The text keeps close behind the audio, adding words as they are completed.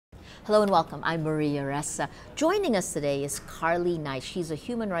Hello and welcome. I'm Maria Ressa. Joining us today is Carly Nyst. She's a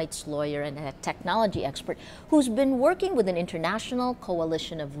human rights lawyer and a technology expert who's been working with an international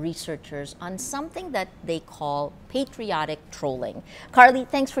coalition of researchers on something that they call patriotic trolling. Carly,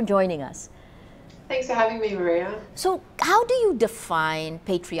 thanks for joining us. Thanks for having me, Maria. So, how do you define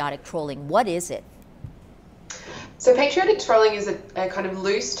patriotic trolling? What is it? So patriotic trolling is a kind of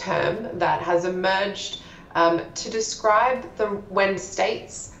loose term that has emerged to describe when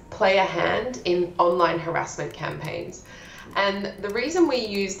states play a hand in online harassment campaigns. And the reason we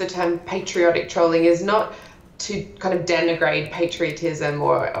use the term patriotic trolling is not to kind of denigrate patriotism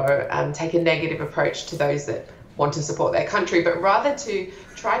or take a negative approach to those that want to support their country, but rather to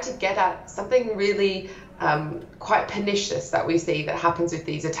try to get at something really quite pernicious that we see that happens with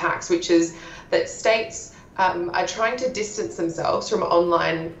these attacks, which is that states are trying to distance themselves from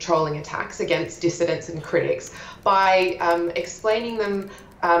online trolling attacks against dissidents and critics by explaining them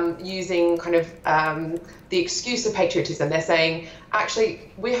using kind of the excuse of patriotism. They're saying, actually,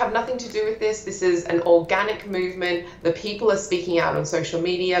 we have nothing to do with this. This is an organic movement. The people are speaking out on social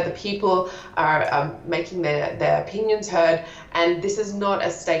media. The people are making their opinions heard. And this is not a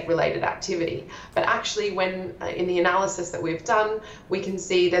state-related activity. But actually, when in the analysis that we've done, we can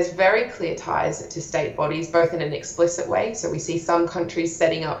see there's very clear ties to state bodies, both in an explicit way. So we see some countries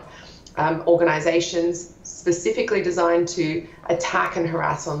setting up organizations specifically designed to attack and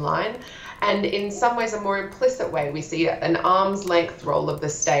harass online. And in some ways, a more implicit way, we see an arm's length role of the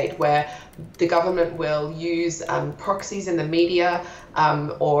state where the government will use proxies in the media,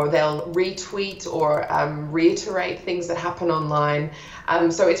 or they'll retweet or reiterate things that happen online.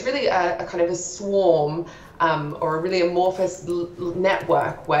 So it's really a kind of a swarm or a really amorphous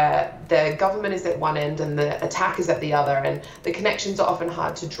network where the government is at one end and the attack is at the other, and the connections are often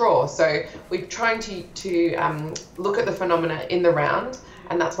hard to draw. So we're trying to look at the phenomena in the round,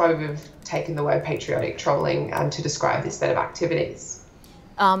 and that's why we've taken the word patriotic trolling to describe this set of activities.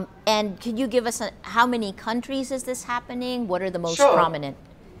 And could you give us how many countries is this happening? What are the most Sure. prominent?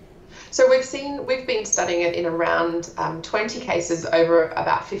 So we've been studying it in around 20 cases over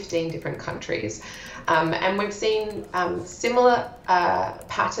about 15 different countries. And we've seen similar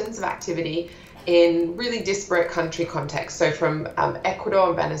patterns of activity in really disparate country contexts. So from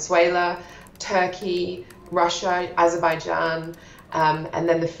Ecuador, Venezuela, Turkey, Russia, Azerbaijan, and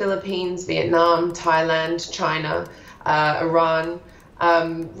then the Philippines, Vietnam, Thailand, China, Iran,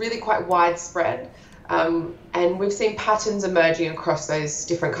 really quite widespread. And we've seen patterns emerging across those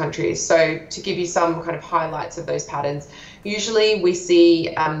different countries. So to give you some kind of highlights of those patterns, usually we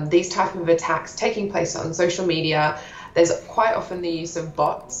see these type of attacks taking place on social media. There's quite often the use of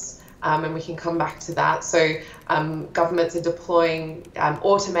bots, and we can come back to that. So governments are deploying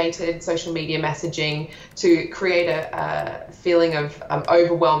automated social media messaging to create a feeling of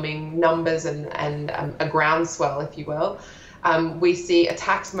overwhelming numbers and a groundswell, if you will. We see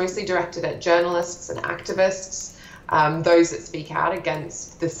attacks mostly directed at journalists and activists, those that speak out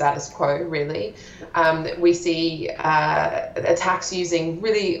against the status quo, really. We see attacks using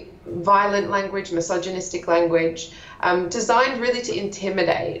really violent language, misogynistic language, designed really to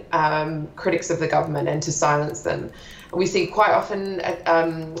intimidate critics of the government and to silence them. We see quite often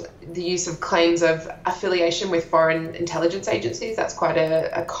the use of claims of affiliation with foreign intelligence agencies. That's quite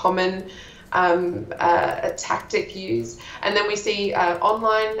a common a tactic used. And then we see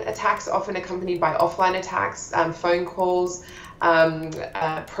online attacks often accompanied by offline attacks, phone calls,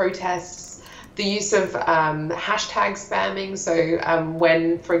 protests, the use of hashtag spamming. So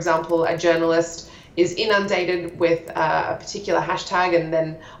when, for example, a journalist is inundated with a particular hashtag and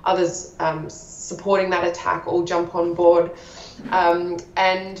then others supporting that attack all jump on board.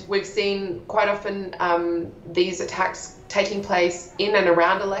 And we've seen quite often these attacks taking place in and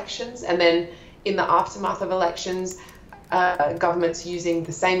around elections, and then in the aftermath of elections, governments using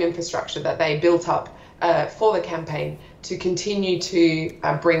the same infrastructure that they built up for the campaign to continue to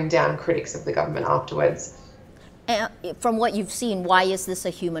bring down critics of the government afterwards. From what you've seen, why is this a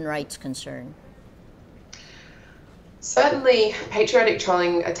human rights concern? Certainly, patriotic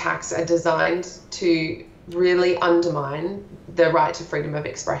trolling attacks are designed to really undermine the right to freedom of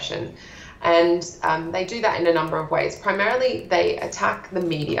expression. And they do that in a number of ways. Primarily, they attack the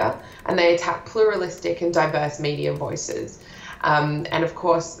media, and they attack pluralistic and diverse media voices. And of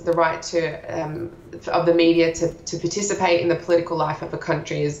course, the right of the media to participate in the political life of a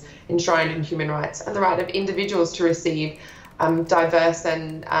country is enshrined in human rights, and the right of individuals to receive diverse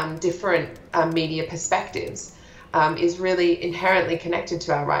and different media perspectives is really inherently connected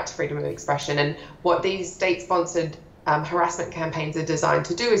to our right to freedom of expression. And what these state-sponsored harassment campaigns are designed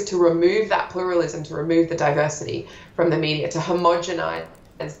to do is to remove that pluralism, to remove the diversity from the media, to homogenize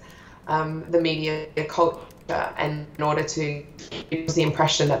the media culture, and in order to use the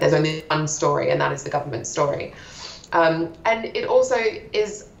impression that there's only one story, and that is the government story. And it also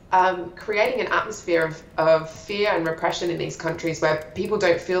is creating an atmosphere of fear and repression in these countries where people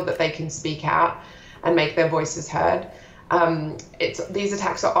don't feel that they can speak out and make their voices heard. These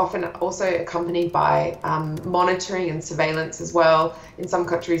attacks are often also accompanied by monitoring and surveillance as well. In some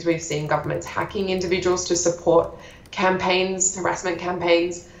countries, we've seen governments hacking individuals to support campaigns, harassment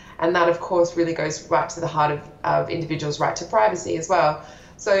campaigns, and that, of course, really goes right to the heart of individuals' right to privacy as well.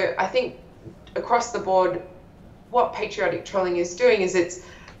 So I think across the board, what patriotic trolling is doing is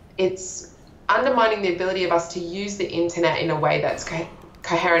it's undermining the ability of us to use the internet in a way that's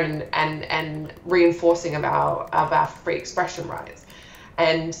coherent and reinforcing of our free expression rights.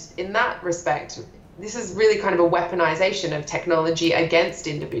 And in that respect, this is really kind of a weaponization of technology against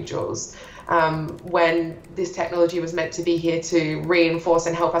individuals, when this technology was meant to be here to reinforce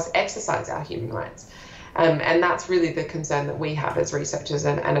and help us exercise our human rights. And that's really the concern that we have as researchers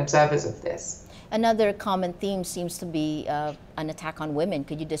and observers of this. Another common theme seems to be an attack on women.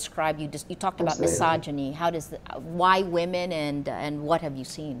 Could you describe, you talked about Absolutely. misogyny. Why women, and what have you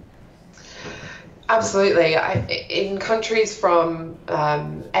seen? Absolutely. In countries from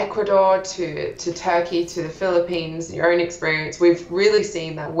Ecuador to Turkey to the Philippines, your own experience, we've really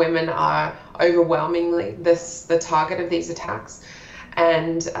seen that women are overwhelmingly the target of these attacks.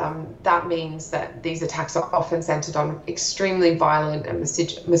 And that means that these attacks are often centered on extremely violent and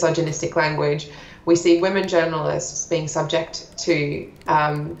misogynistic language. We see women journalists being subject to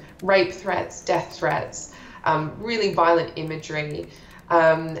rape threats, death threats, really violent imagery.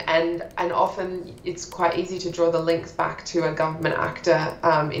 And often it's quite easy to draw the links back to a government actor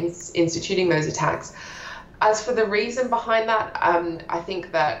instituting those attacks. As for the reason behind that, I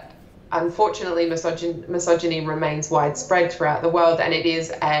think that unfortunately misogyny remains widespread throughout the world, and it is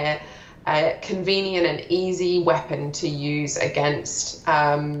a convenient and easy weapon to use against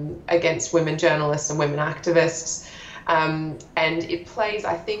women journalists and women activists. And it plays,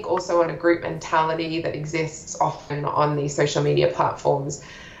 I think, also on a group mentality that exists often on these social media platforms.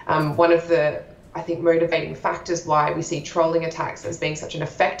 One of the, I think, motivating factors why we see trolling attacks as being such an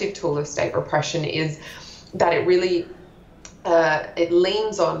effective tool of state repression is that it really it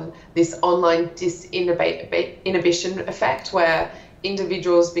leans on this online disinhibition effect, where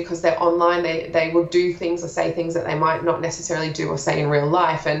individuals, because they're online, they will do things or say things that they might not necessarily do or say in real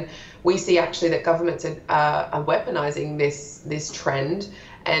life. And we see actually that governments are weaponizing this trend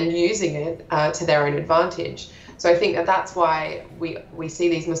and using it to their own advantage. So I think that that's why we see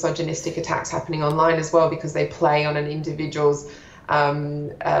these misogynistic attacks happening online as well, because they play on an individual's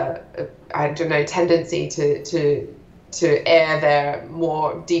tendency to air their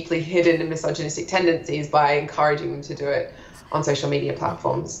more deeply hidden and misogynistic tendencies by encouraging them to do it on social media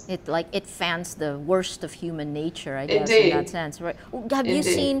platforms. It fans the worst of human nature, I guess. Indeed. In that sense, right? Have you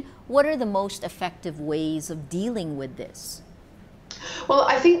seen, what are the most effective ways of dealing with this? Well,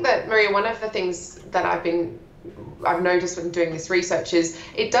 I think that, Maria, one of the things that I've noticed when doing this research is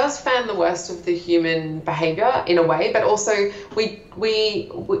it does fan the worst of the human behavior in a way, but also we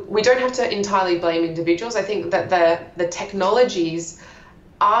don't have to entirely blame individuals. I think that the technologies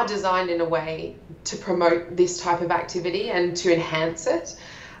are designed in a way to promote this type of activity and to enhance it.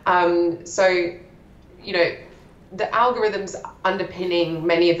 So, you know, the algorithms underpinning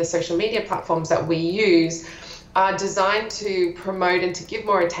many of the social media platforms that we use are designed to promote and to give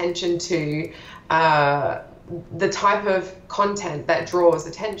more attention to the type of content that draws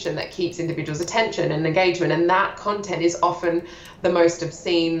attention, that keeps individuals' attention and engagement. And that content is often the most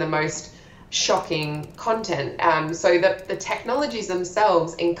obscene, the most shocking content. So that the technologies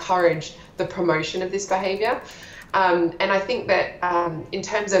themselves encourage the promotion of this behavior. And I think that in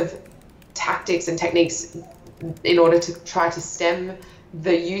terms of tactics and techniques in order to try to stem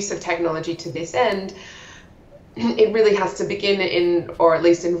the use of technology to this end, it really has to begin in, or at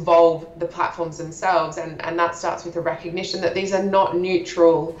least involve, the platforms themselves, and that starts with a recognition that these are not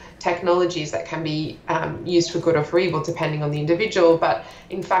neutral technologies that can be used for good or for evil depending on the individual, but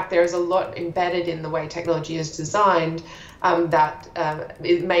in fact there is a lot embedded in the way technology is designed that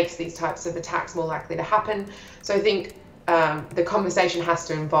it makes these types of attacks more likely to happen. So I think the conversation has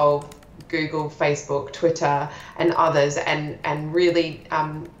to involve Google, Facebook, Twitter and others, and really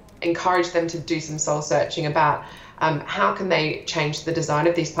encourage them to do some soul searching about how can they change the design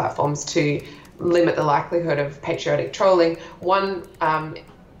of these platforms to limit the likelihood of patriotic trolling. One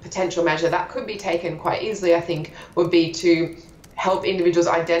potential measure that could be taken quite easily, I think, would be to help individuals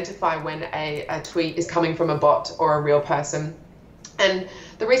identify when a tweet is coming from a bot or a real person. And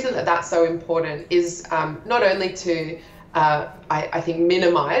the reason that that's so important is not only to I think,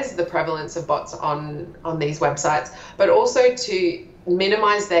 minimize the prevalence of bots on these websites, but also to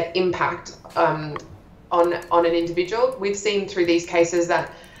minimize their impact on an individual. We've seen through these cases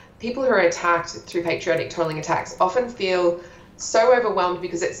that people who are attacked through patriotic trolling attacks often feel so overwhelmed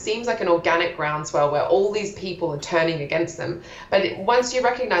because it seems like an organic groundswell where all these people are turning against them. But once you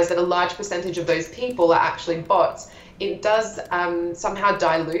recognize that a large percentage of those people are actually bots, it does somehow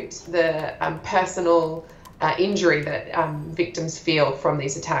dilute the personal injury that victims feel from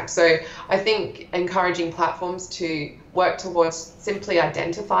these attacks. So I think encouraging platforms to work towards simply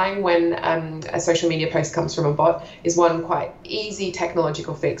identifying when a social media post comes from a bot is one quite easy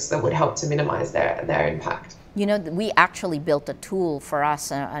technological fix that would help to minimize their impact. You know, we actually built a tool for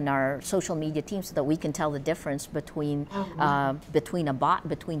us and our social media team so that we can tell the difference between between a bot,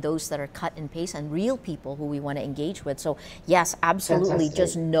 between those that are cut and paste, and real people who we want to engage with. So yes, absolutely. Fantastic.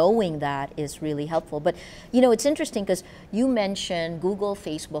 Just knowing that is really helpful. But you know, it's interesting because you mentioned Google,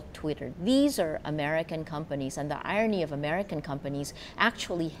 Facebook, Twitter. These are American companies, and the irony of American companies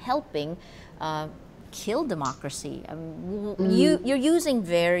actually helping kill democracy. You're using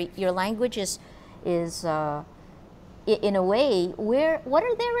your language is in a way, what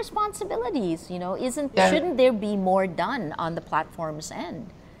are their responsibilities? You know, shouldn't there be more done on the platform's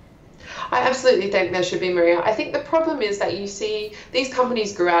end? I absolutely think there should be, Maria. I think the problem is that you see these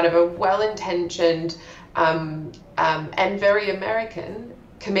companies grew out of a well-intentioned and very American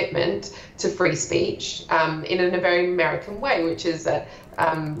commitment to free speech in a very American way, which is that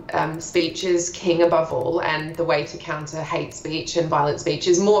speech is king above all, and the way to counter hate speech and violent speech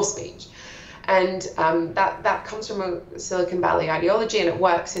is more speech. And that comes from a Silicon Valley ideology, and it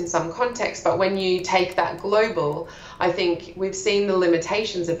works in some contexts. But when you take that global, I think we've seen the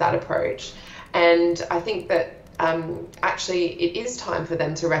limitations of that approach. And I think that actually it is time for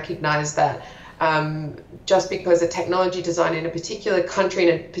them to recognize that just because a technology design in a particular country,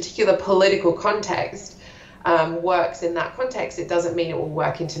 in a particular political context, works in that context, it doesn't mean it will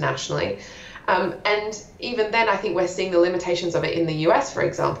work internationally. And even then, I think we're seeing the limitations of it in the US, for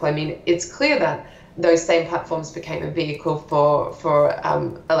example. I mean, it's clear that those same platforms became a vehicle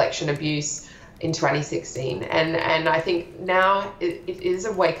for election abuse in 2016. And I think now it is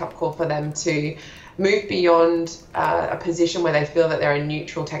a wake-up call for them to move beyond a position where they feel that they're a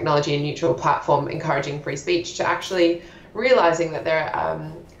neutral technology, a neutral platform encouraging free speech, to actually realizing that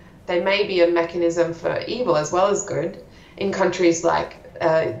they may be a mechanism for evil as well as good in countries like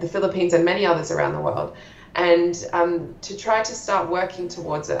the Philippines and many others around the world, and to try to start working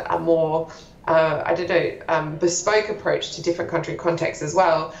towards a more, bespoke approach to different country contexts as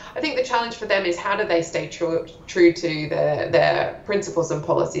well. I think the challenge for them is how do they stay true to their principles and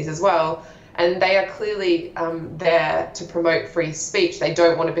policies as well. And they are clearly there to promote free speech. They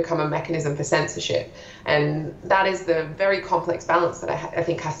don't want to become a mechanism for censorship. And that is the very complex balance that I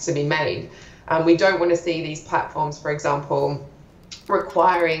think has to be made. We don't want to see these platforms, for example,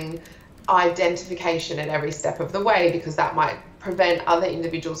 requiring identification at every step of the way, because that might prevent other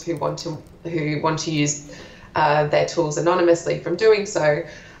individuals who want to use their tools anonymously from doing so.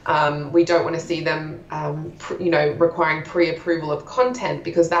 We don't want to see them, requiring pre-approval of content,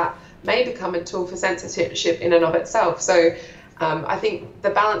 because that may become a tool for censorship in and of itself. So I think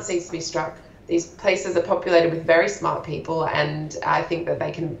the balance needs to be struck. These places are populated with very smart people, and I think that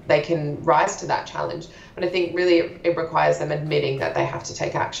they can rise to that challenge. But I think really it requires them admitting that they have to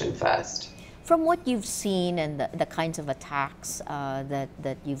take action first. From what you've seen and the kinds of attacks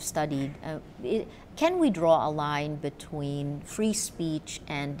that you've studied, can we draw a line between free speech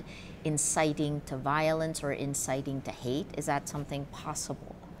and inciting to violence or inciting to hate? Is that something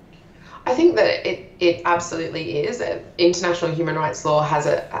possible? I think that it absolutely is. International human rights law has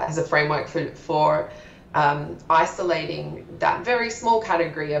a framework for isolating that very small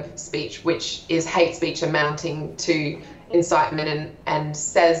category of speech, which is hate speech amounting to incitement, and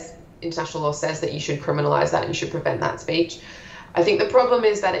says, international law says that you should criminalize that and you should prevent that speech. I think the problem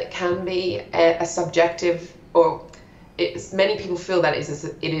is that it can be a subjective, or many people feel that it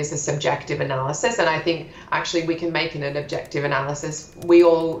is a subjective analysis, and I think actually we can make it an objective analysis. We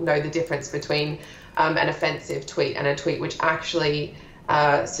all know the difference between an offensive tweet and a tweet which actually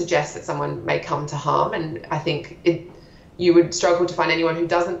suggests that someone may come to harm, and I think you would struggle to find anyone who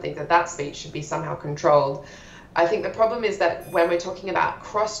doesn't think that that speech should be somehow controlled. I think the problem is that when we're talking about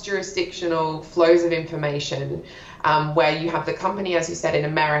cross-jurisdictional flows of information, where you have the company, as you said, in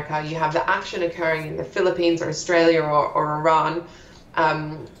America, you have the action occurring in the Philippines or Australia or Iran,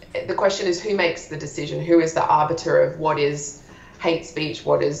 the question is who makes the decision? Who is the arbiter of what is hate speech,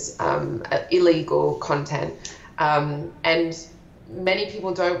 what is illegal content? And many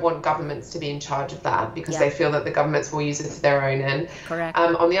people don't want governments to be in charge of that because Yeah. they feel that the governments will use it to their own end. Correct.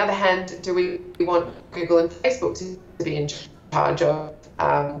 On the other hand, do we want Google and Facebook to be in charge of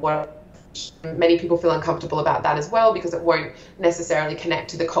what? Many people feel uncomfortable about that as well because it won't necessarily connect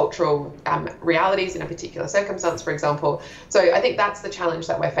to the cultural realities in a particular circumstance, for example. So I think that's the challenge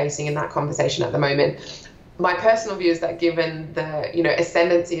that we're facing in that conversation at the moment. My personal view is that given the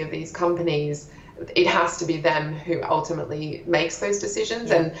ascendancy of these companies, it has to be them who ultimately makes those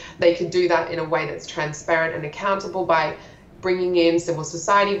decisions, and they can do that in a way that's transparent and accountable by bringing in civil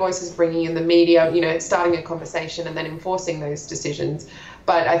society voices, bringing in the media, starting a conversation and then enforcing those decisions.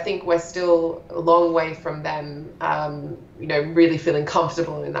 But I think we're still a long way from them, really feeling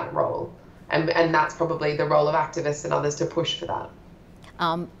comfortable in that role. And that's probably the role of activists and others to push for that.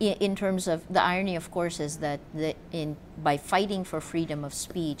 In terms of the irony, of course, is that by fighting for freedom of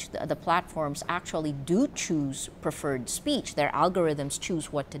speech, the platforms actually do choose preferred speech. Their algorithms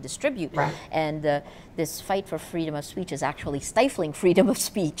choose what to distribute. Right. And this fight for freedom of speech is actually stifling freedom of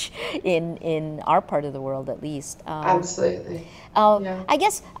speech in our part of the world, at least. Absolutely. I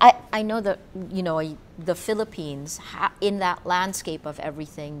guess I know that the Philippines, in that landscape of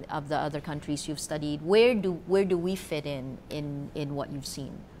everything of the other countries you've studied, where do we fit in what you've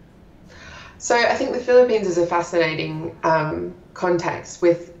seen? So I think the Philippines is a fascinating context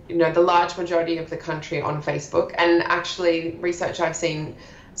with the large majority of the country on Facebook, and actually research I've seen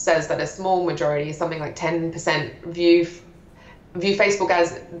says that a small majority, something like 10%, view Facebook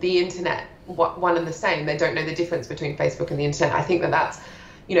as the internet, one and the same. They don't know the difference between Facebook and the internet. I think that's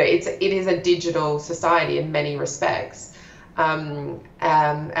it is a digital society in many respects, and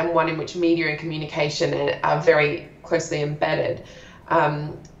one in which media and communication are very closely embedded.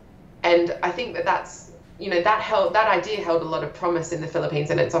 And I think that's that idea held a lot of promise in the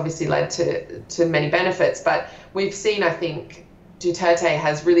Philippines, and it's obviously led to many benefits. But we've seen, I think, Duterte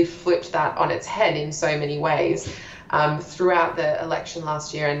has really flipped that on its head in so many ways throughout the election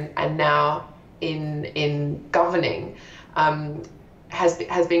last year, and now in governing.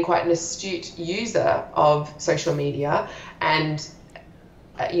 Has been quite an astute user of social media, and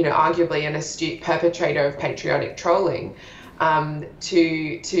arguably an astute perpetrator of patriotic trolling,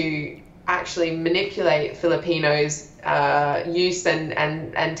 to actually manipulate Filipinos' use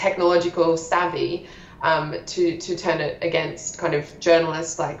and technological savvy to turn it against kind of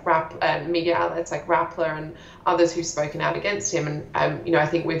journalists like media outlets like Rappler and others who've spoken out against him. And I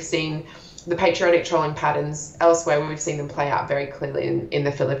think we've seen the patriotic trolling patterns elsewhere. We've seen them play out very clearly in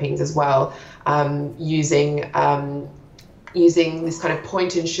the Philippines as well, using this kind of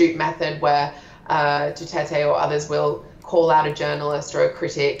point and shoot method where Duterte or others will call out a journalist or a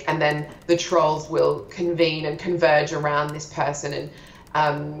critic, and then the trolls will convene and converge around this person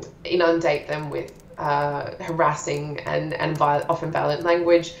and inundate them with harassing and often violent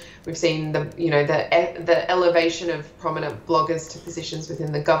language. We've seen the elevation of prominent bloggers to positions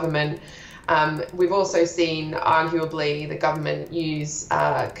within the government. We've also seen, arguably, the government use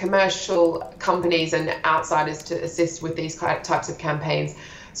commercial companies and outsiders to assist with these types of campaigns.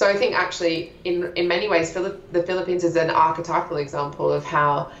 So I think actually, in many ways, the Philippines is an archetypal example of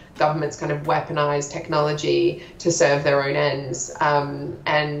how governments kind of weaponize technology to serve their own ends. And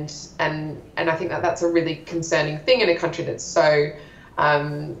I think that's a really concerning thing in a country that's so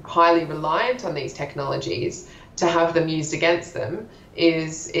highly reliant on these technologies. To have them used against them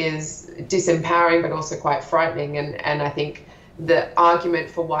is disempowering, but also quite frightening. And I think the argument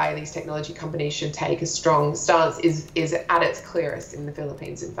for why these technology companies should take a strong stance is at its clearest in the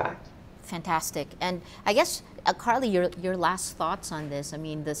Philippines, in fact. Fantastic. And I guess, Carly, your last thoughts on this. I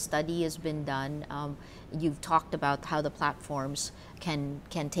mean, the study has been done. You've talked about how the platforms can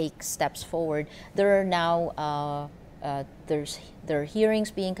take steps forward. There are now there are hearings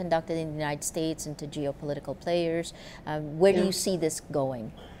being conducted in the United States into geopolitical players. Where do you see this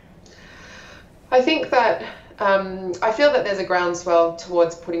going? I think that I feel that there's a groundswell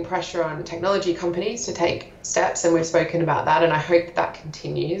towards putting pressure on technology companies to take steps, and we've spoken about that, and I hope that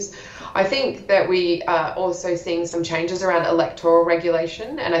continues. I think that we are also seeing some changes around electoral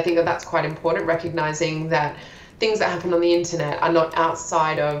regulation, and I think that that's quite important, recognizing that things that happen on the internet are not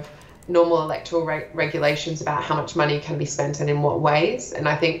outside of normal electoral regulations about how much money can be spent and in what ways. And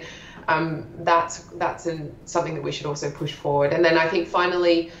I think that's something that we should also push forward. And then I think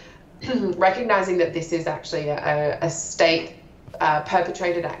finally, recognizing that this is actually a state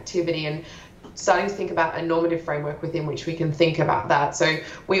perpetrated activity, and starting to think about a normative framework within which we can think about that. So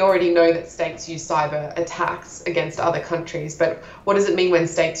we already know that states use cyber attacks against other countries, but what does it mean when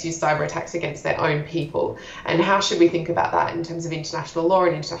states use cyber attacks against their own people? And how should we think about that in terms of international law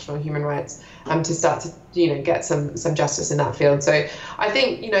and international human rights, to start to get some justice in that field? So I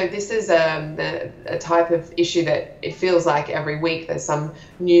think this is a type of issue that it feels like every week there's some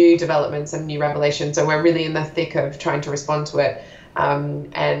new development, some new revelation. So we're really in the thick of trying to respond to it,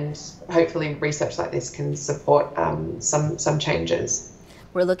 and hopefully research like this can support some changes.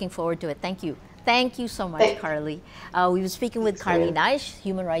 We're looking forward to it. Thank you. Thank you so much, Carly. We were speaking with Carly Nyst,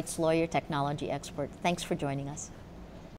 human rights lawyer, technology expert. Thanks for joining us.